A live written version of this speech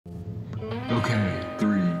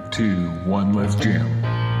2, 1, let's jam.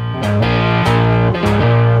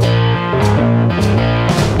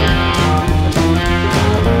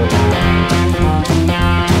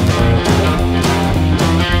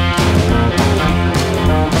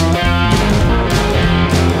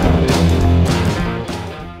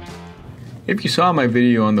 If you saw my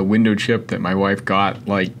video on the window chip that my wife got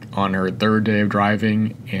like on her third day of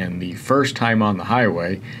driving and the first time on the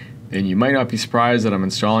highway, then you might not be surprised that I'm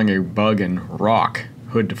installing a bug and rock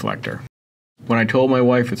hood deflector. When I told my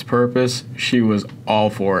wife its purpose, she was all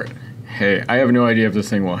for it. Hey, I have no idea if this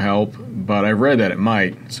thing will help, but I've read that it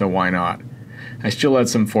might, so why not? I still had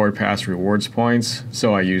some Ford Pass rewards points,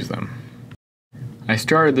 so I used them. I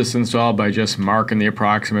started this install by just marking the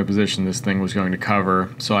approximate position this thing was going to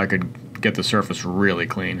cover so I could get the surface really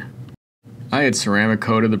clean. I had ceramic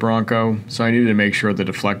coated the Bronco, so I needed to make sure the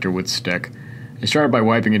deflector would stick. I started by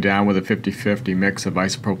wiping it down with a 50-50 mix of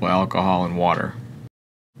isopropyl alcohol and water.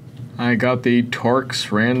 I got the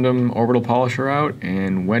Torx random orbital polisher out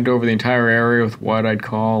and went over the entire area with what I'd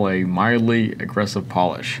call a mildly aggressive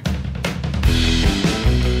polish.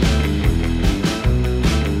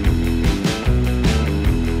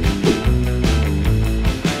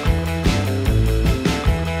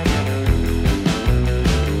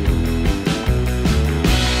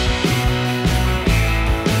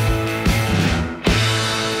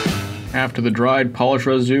 After the dried polish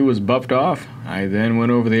residue was buffed off, I then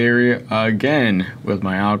went over the area again with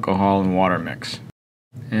my alcohol and water mix.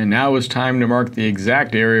 And now it was time to mark the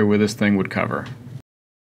exact area where this thing would cover.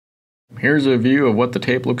 Here's a view of what the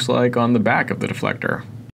tape looks like on the back of the deflector.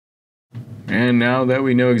 And now that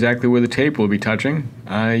we know exactly where the tape will be touching,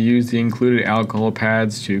 I used the included alcohol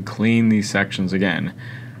pads to clean these sections again.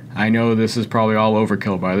 I know this is probably all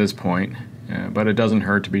overkill by this point, but it doesn't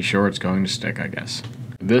hurt to be sure it's going to stick, I guess.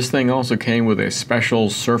 This thing also came with a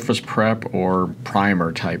special surface prep or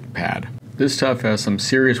primer type pad. This stuff has some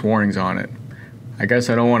serious warnings on it. I guess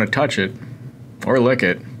I don't want to touch it, or lick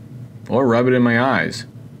it, or rub it in my eyes.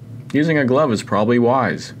 Using a glove is probably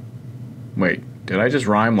wise. Wait, did I just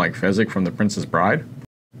rhyme like Fezzik from The Princess Bride?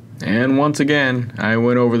 And once again, I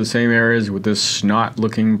went over the same areas with this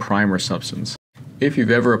snot-looking primer substance. If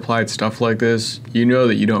you've ever applied stuff like this, you know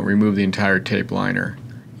that you don't remove the entire tape liner.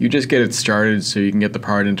 You just get it started so you can get the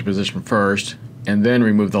part into position first, and then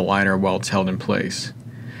remove the liner while it's held in place.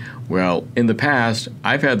 Well, in the past,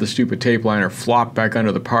 I've had the stupid tape liner flop back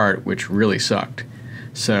under the part, which really sucked.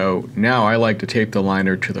 So now I like to tape the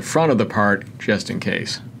liner to the front of the part just in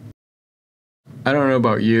case. I don't know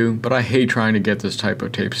about you, but I hate trying to get this type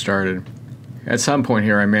of tape started. At some point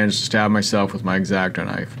here I managed to stab myself with my X-Acto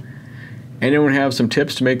knife. Anyone have some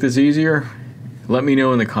tips to make this easier? Let me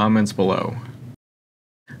know in the comments below.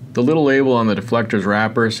 The little label on the deflector's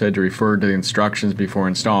wrapper said to refer to the instructions before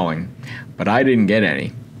installing, but I didn't get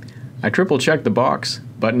any. I triple-checked the box,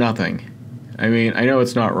 but nothing. I mean, I know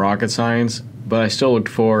it's not rocket science, but I still looked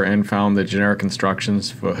for and found the generic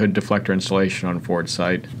instructions for hood deflector installation on Ford's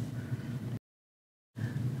site.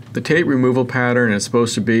 The tape removal pattern is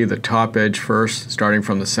supposed to be the top edge first, starting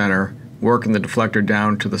from the center, working the deflector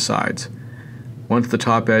down to the sides. Once the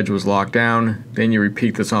top edge was locked down, then you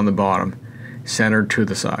repeat this on the bottom, centered to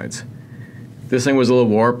the sides. This thing was a little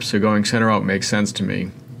warped, so going center out makes sense to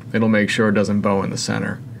me. It'll make sure it doesn't bow in the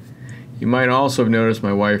center. You might also have noticed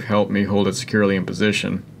my wife helped me hold it securely in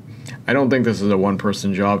position. I don't think this is a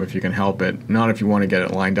one-person job if you can help it, not if you want to get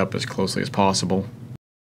it lined up as closely as possible.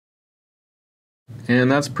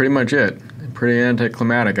 And that's pretty much it. Pretty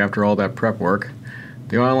anticlimactic after all that prep work.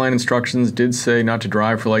 The online instructions did say not to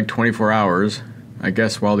drive for like 24 hours, I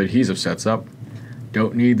guess while the adhesive sets up.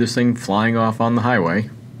 Don't need this thing flying off on the highway.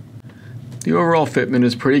 The overall fitment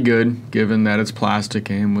is pretty good, given that it's plastic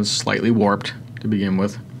and was slightly warped to begin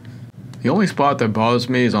with. The only spot that bothers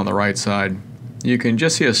me is on the right side. You can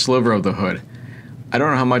just see a sliver of the hood. I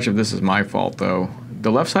don't know how much of this is my fault though.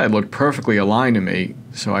 The left side looked perfectly aligned to me,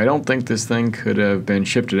 so I don't think this thing could have been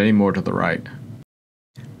shifted any more to the right.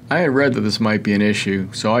 I had read that this might be an issue,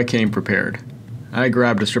 so I came prepared. I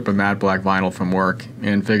grabbed a strip of matte black vinyl from work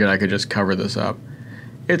and figured I could just cover this up.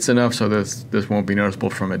 It's enough so this won't be noticeable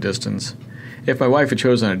from a distance. If my wife had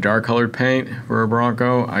chosen a dark colored paint for a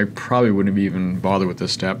Bronco, I probably wouldn't have even bothered with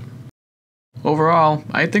this step. Overall,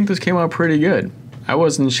 I think this came out pretty good. I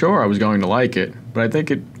wasn't sure I was going to like it, but I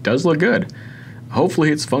think it does look good.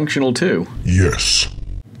 Hopefully it's functional too. Yes.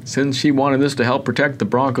 Since she wanted this to help protect the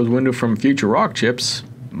Bronco's window from future rock chips,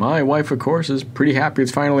 my wife of course is pretty happy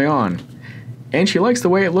it's finally on. And she likes the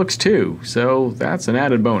way it looks too, so that's an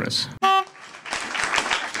added bonus.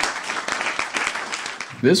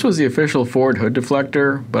 This was the official Ford hood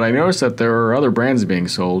deflector, but I noticed that there are other brands being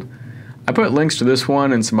sold. I put links to this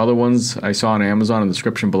one and some other ones I saw on Amazon in the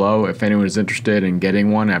description below if anyone is interested in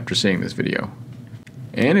getting one after seeing this video.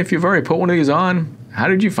 And if you've already put one of these on, how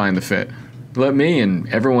did you find the fit? Let me and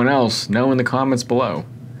everyone else know in the comments below.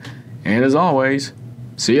 And as always,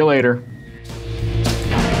 see you later.